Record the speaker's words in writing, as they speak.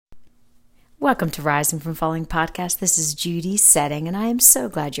Welcome to Rising from Falling podcast. This is Judy Setting, and I am so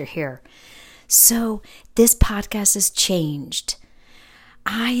glad you're here. So, this podcast has changed.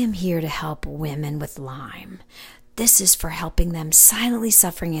 I am here to help women with Lyme. This is for helping them silently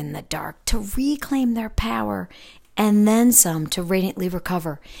suffering in the dark to reclaim their power and then some to radiantly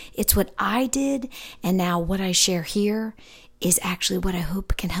recover. It's what I did, and now what I share here is actually what I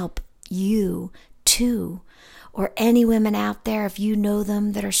hope can help you too. Or any women out there, if you know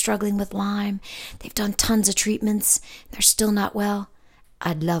them that are struggling with Lyme, they've done tons of treatments, they're still not well,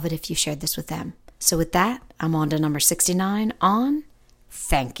 I'd love it if you shared this with them. So with that, I'm on to number 69 on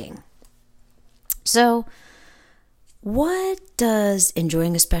thanking. So what does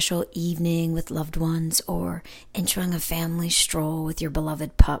enjoying a special evening with loved ones or enjoying a family stroll with your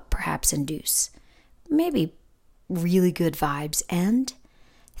beloved pup perhaps induce? Maybe really good vibes and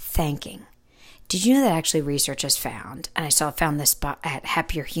thanking. Did you know that actually research has found, and I found this at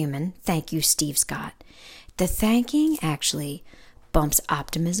Happier Human, thank you Steve Scott, the thanking actually bumps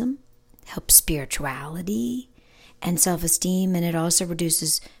optimism, helps spirituality and self-esteem, and it also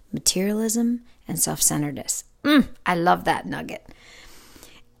reduces materialism and self-centeredness. I love that nugget.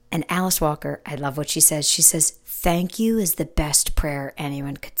 And Alice Walker, I love what she says. She says, thank you is the best prayer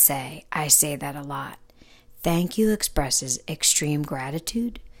anyone could say. I say that a lot. Thank you expresses extreme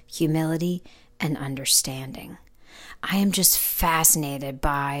gratitude, humility, and understanding. I am just fascinated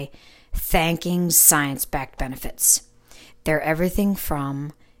by thanking's science-backed benefits. They're everything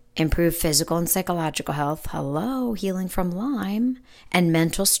from improved physical and psychological health, healing from Lyme, and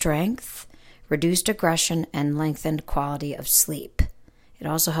mental strength, reduced aggression, and lengthened quality of sleep. It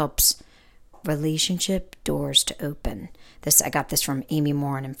also helps relationship doors to open. I got this from Amy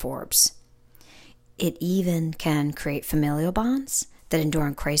Morin in Forbes. It even can create familial bonds that endure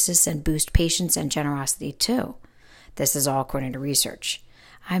in crisis and boost patience and generosity too. This is all according to research.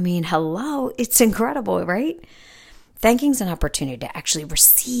 I mean, it's incredible, right? Thanking is an opportunity to actually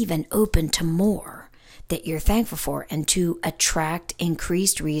receive and open to more that you're thankful for and to attract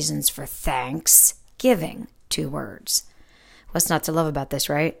increased reasons for thanksgiving. 2 words. What's not to love about this,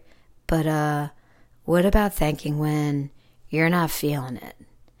 right? But what about thanking when you're not feeling it?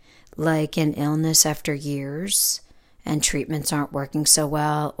 Like an illness after years and treatments aren't working so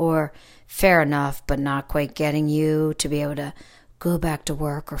well, or fair enough, but not quite getting you to be able to go back to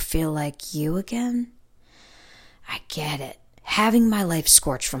work or feel like you again? I get it. Having my life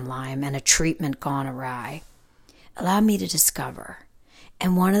scorched from Lyme and a treatment gone awry allowed me to discover,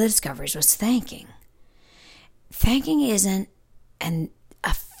 and one of the discoveries was thanking. Thanking isn't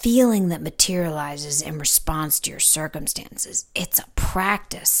a feeling that materializes in response to your circumstances. It's a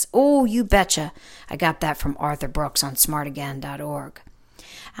practice. Oh, you betcha. I got that from Arthur Brooks on smartagain.org.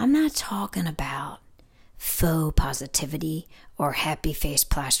 I'm not talking about faux positivity or happy face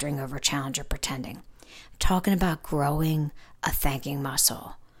plastering over challenge or pretending. I'm talking about growing a thanking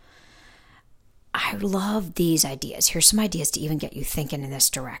muscle. I love these ideas. Here's some ideas to even get you thinking in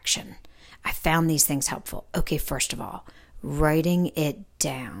this direction. I found these things helpful. Okay, first of all, writing it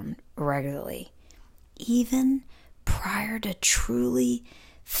down regularly, even prior to truly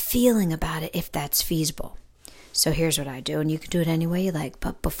feeling about it, if that's feasible. So here's what I do, and you can do it any way you like,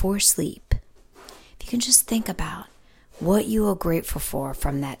 but before sleep, if you can just think about what you are grateful for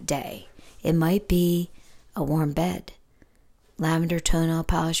from that day. It might be a warm bed, lavender toenail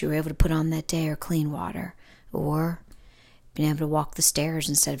polish you were able to put on that day, or clean water, or being able to walk the stairs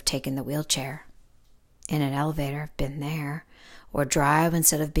instead of taking the wheelchair. In an elevator, I've been there, or drive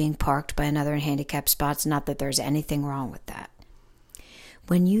instead of being parked by another in handicapped spots. Not that there's anything wrong with that.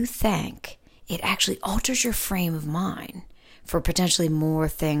 When you thank, it actually alters your frame of mind for potentially more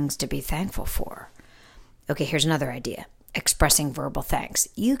things to be thankful for. Okay, here's another idea. Expressing verbal thanks.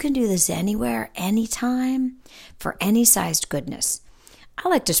 You can do this anywhere, anytime, for any sized goodness. I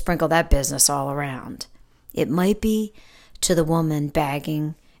like to sprinkle that business all around. It might be to the woman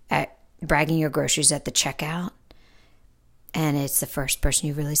bragging your groceries at the checkout, and it's the first person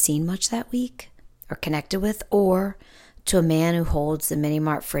you've really seen much that week or connected with, or to a man who holds the mini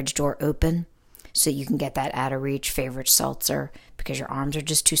mart fridge door open so you can get that out of reach favorite seltzer because your arms are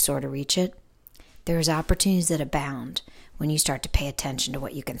just too sore to reach it. There's opportunities that abound when you start to pay attention to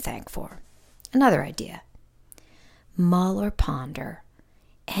what you can thank for. Another idea. Mull or ponder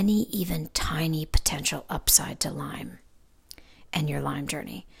any even tiny potential upside to Lyme and your Lyme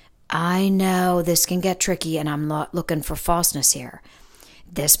journey. I know this can get tricky, and I'm not looking for falseness here.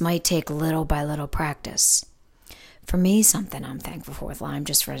 This might take little by little practice. For me, something I'm thankful for with Lyme,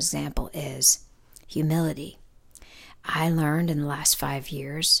 just for example, is humility. I learned in the last 5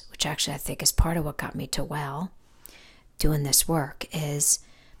 years, which actually I think is part of what got me to doing this work, is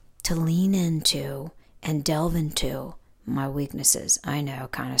to lean into and delve into my weaknesses. I know,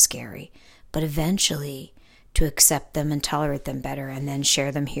 kind of scary, but eventually to accept them and tolerate them better and then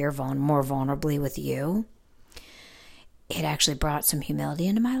share them here more vulnerably with you. It actually brought some humility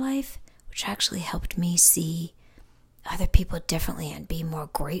into my life, which actually helped me see other people differently and be more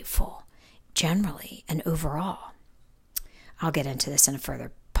grateful generally and overall. I'll get into this in a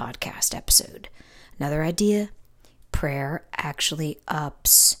further podcast episode. Another idea, prayer actually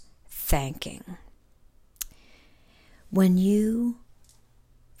ups thanking. When you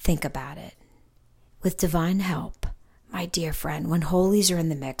think about it, with divine help, my dear friend, when holies are in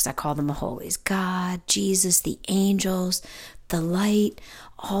the mix, I call them the holies, God, Jesus, the angels, the light,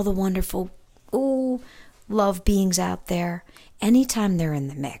 all the wonderful, love beings out there, anytime they're in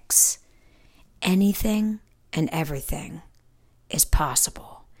the mix, anything and everything is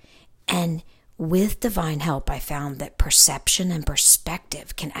possible. And with divine help, I found that perception and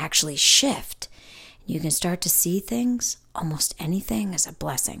perspective can actually shift. You can start to see things, almost anything, as a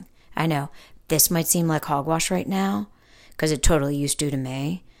blessing. I know this might seem like hogwash right now, because it totally used to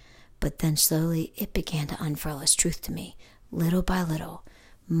me, but then slowly it began to unfurl as truth to me, little by little,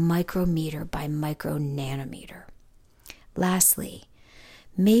 micrometer by micro nanometer. Lastly,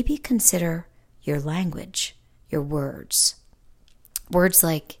 maybe consider your language, your words. Words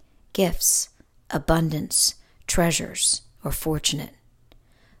like gifts, abundance, treasures, or fortunate.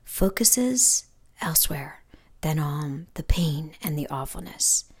 Focuses elsewhere than on the pain and the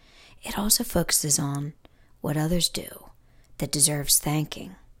awfulness. It also focuses on what others do that deserves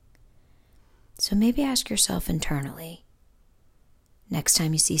thanking. So maybe ask yourself internally, next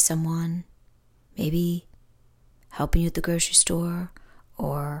time you see someone, maybe helping you at the grocery store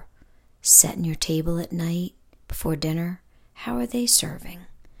or setting your table at night before dinner, how are they serving?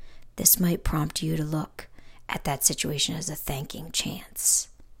 This might prompt you to look at that situation as a thanking chance.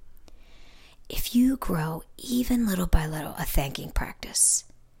 If you grow even little by little a thanking practice,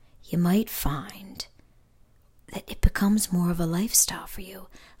 you might find that it becomes more of a lifestyle for you.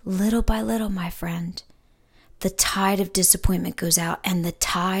 Little by little, my friend, the tide of disappointment goes out and the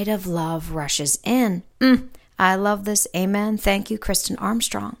tide of love rushes in. I love this. Amen. Thank you, Kristen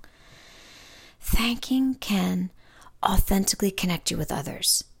Armstrong. Thanking can authentically connect you with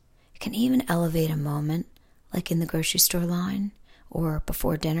others. It can even elevate a moment, like in the grocery store line or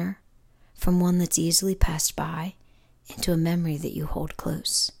before dinner, from one that's easily passed by into a memory that you hold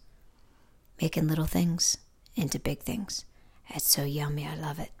close, making little things into big things. It's so yummy. I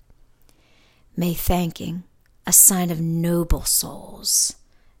love it. May thanking, a sign of noble souls,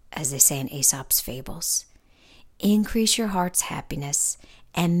 as they say in Aesop's fables, increase your heart's happiness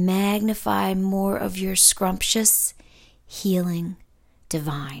and magnify more of your scrumptious, healing,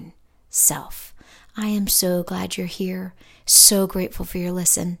 divine self. I am so glad you're here. So grateful for your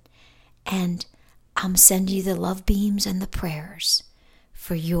listen. And I'm sending you the love beams and the prayers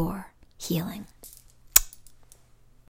for your healing.